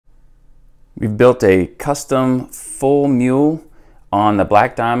We've built a custom full mule on the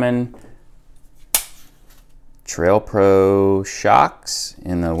Black Diamond Trail Pro shocks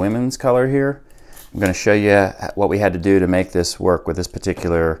in the women's color here. I'm going to show you what we had to do to make this work with this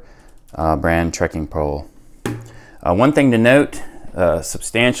particular brand trekking pole. One thing to note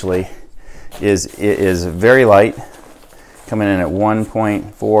substantially is it is very light, coming in at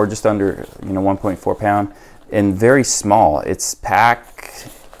 1.4, just under 1.4 pound, and very small. Its pack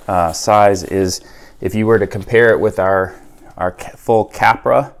size is, if you were to compare it with our full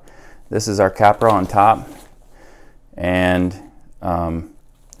CAPRA, this is our CAPRA on top, and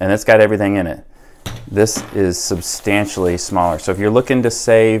it's got everything in it. This is substantially smaller. So if you're looking to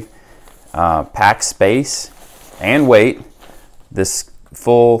save pack space and weight, this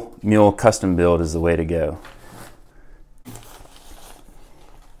full mule custom build is the way to go.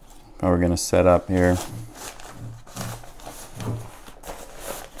 We're going to set up here.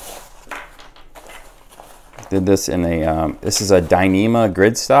 Did this in a this is a Dyneema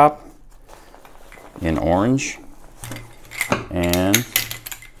grid stop in orange, and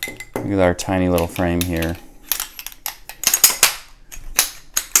look at our tiny little frame here.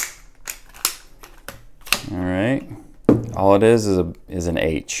 All right, all it is an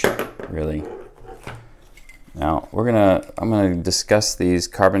H, really. Now I'm gonna discuss these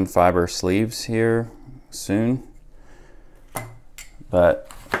carbon fiber sleeves here soon, but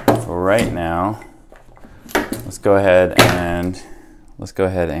for right now, let's go ahead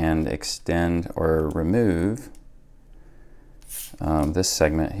and extend or remove this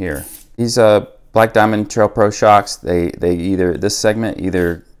segment here. These Black Diamond Trail Pro shocks, this segment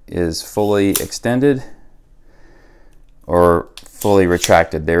either is fully extended or fully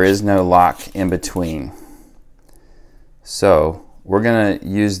retracted. There is no lock in between. So we're going to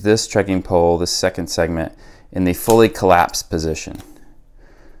use this trekking pole, this second segment, in the fully collapsed position.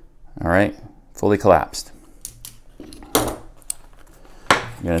 All right, fully collapsed.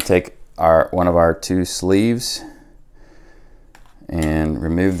 I'm going to take one of our two sleeves and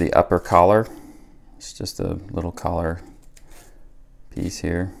remove the upper collar. It's just a little collar piece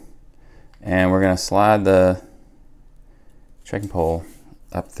here. And we're going to slide the trekking pole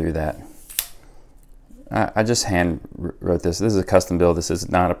up through that. I just hand wrote this. This is a custom build. This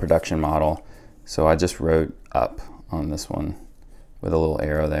is not a production model. So I just wrote up on this one with a little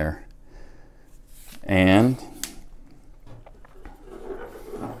arrow there. And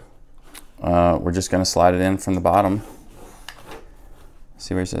we're just going to slide it in from the bottom.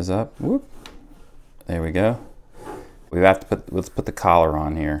 See where it says up? Whoop. There we go. Let's put the collar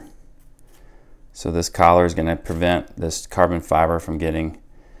on here. So this collar is going to prevent this carbon fiber from getting,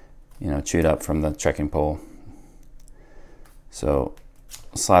 chewed up from the trekking pole. So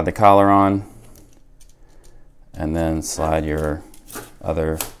slide the collar on, and then slide your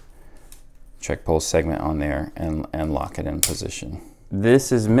other trek pole segment on there and lock it in position.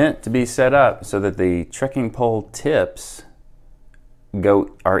 This is meant to be set up so that the trekking pole tips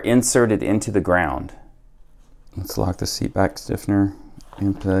are inserted into the ground. Let's lock the seat back stiffener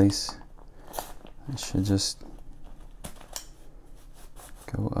in place. It should just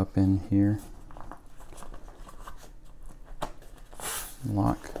go up in here.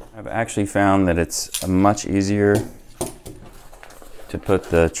 Lock. I've actually found that it's much easier to put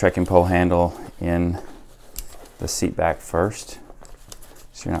the trekking pole handle in the seat back first,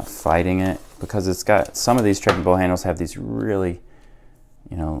 so you're not fighting it, because it's got, some of these trekking pole handles have these really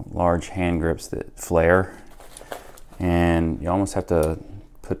large hand grips that flare, and you almost have to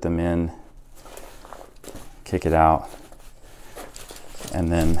put them in, kick it out,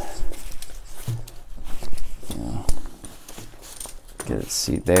 and then get its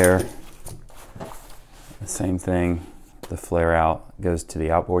seat there. The same thing, the flare out goes to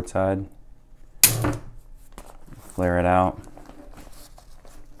the outboard side. Flare it out.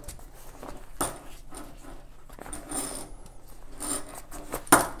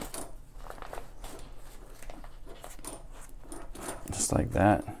 Just like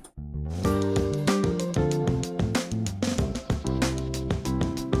that.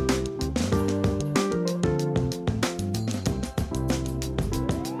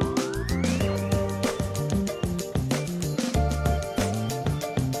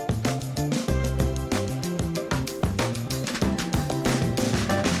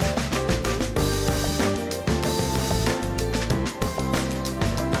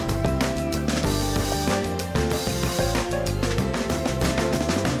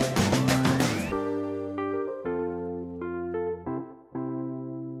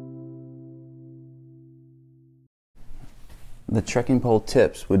 The trekking pole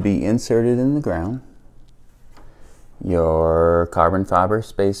tips would be inserted in the ground. Your carbon fiber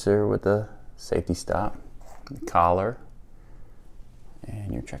spacer with the safety stop, the collar,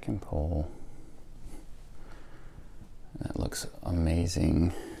 and your trekking pole. That looks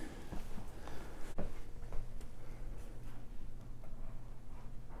amazing.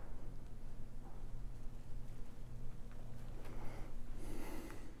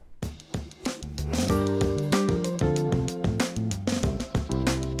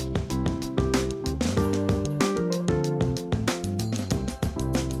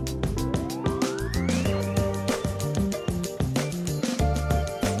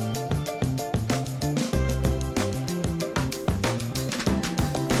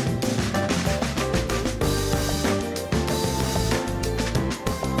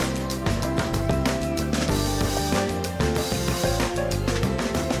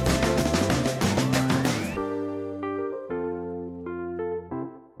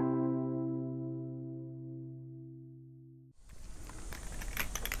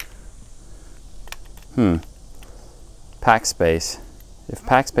 Pack space. If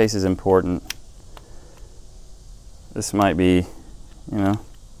pack space is important, this might be, you know,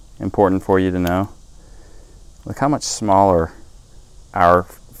 important for you to know. Look how much smaller our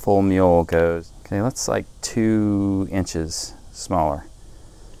full mule goes. Okay, that's like 2 inches smaller.